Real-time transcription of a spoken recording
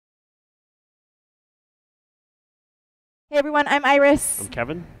Hey everyone, I'm Iris. I'm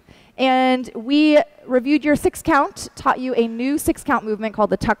Kevin. And we reviewed your 6-count, taught you a new 6-count movement called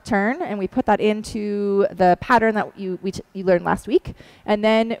the tuck turn, and we put that into the pattern that you learned last week. And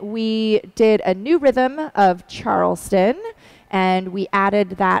then we did a new rhythm of Charleston, and we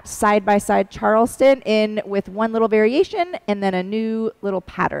added that side-by-side Charleston in with one little variation and then a new little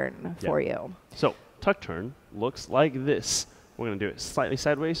pattern for you. So tuck turn looks like this. We're going to do it slightly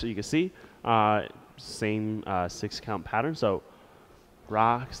sideways so you can see. Same 6-count pattern. So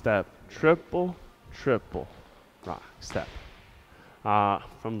rock, step, triple, triple, rock, step.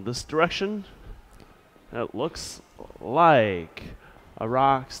 From this direction, it looks like a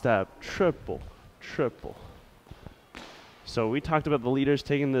rock, step, triple, triple. So we talked about the leaders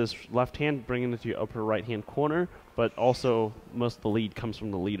taking this left hand, bringing it to your upper right-hand corner, but also most of the lead comes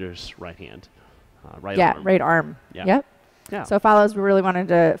from the leader's right hand. Right arm. Right arm. Yeah. Yep. Yeah. So follows, we really wanted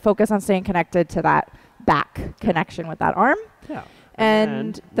to focus on staying connected to that back connection with that arm. Yeah.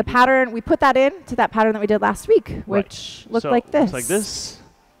 And the pattern, we put that in to that pattern that we did last week, which looked like this. Looks like this.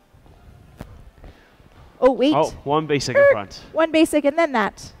 Oh, wait. Oh, one basic in front. One basic and then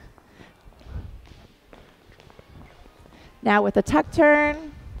that. Now with the tuck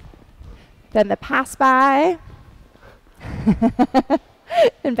turn, then the pass by,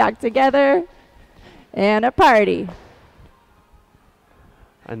 and back together, and a party.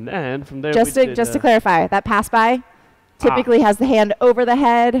 And then from there, just to clarify, that pass by typically has the hand over the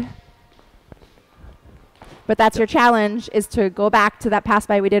head. But that's your challenge, is to go back to that pass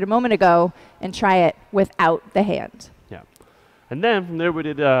by we did a moment ago and try it without the hand. Yeah. And then from there we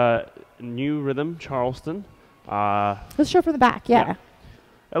did a new rhythm, Charleston. Let's show from the back, yeah.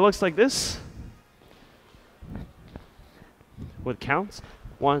 It looks like this with counts.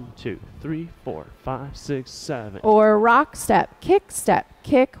 1, 2, 3, 4, 5, 6, 7. Or rock, step, kick,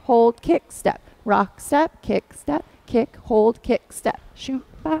 hold, kick, step. Rock, step, kick, hold, kick, step. Shoot,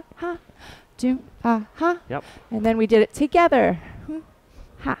 ba, ha, do, ba, ha. Yep. And then we did it together.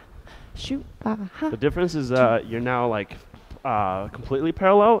 Ha, shoot, ba, ha. The difference is you're now like completely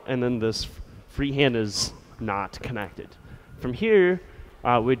parallel, and then this free hand is not connected. From here,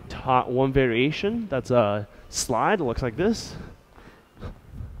 we taught one variation. That's a slide. It looks like this.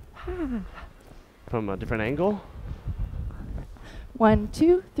 From a different angle. 1,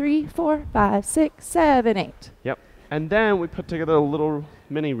 2, 3, 4, 5, 6, 7, 8. Yep. And then we put together a little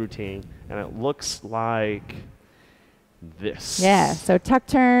mini routine, and it looks like this. Yeah, so tuck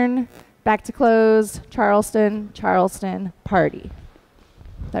turn, back to close, Charleston, Charleston, party.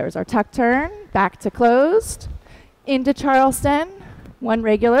 There's our tuck turn, back to closed, into Charleston, one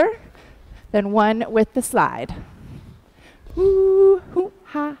regular, then one with the slide. Woo, hoo,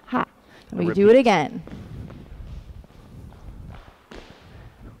 ha, ha. And we do it again.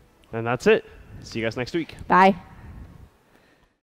 And that's it. See you guys next week. Bye.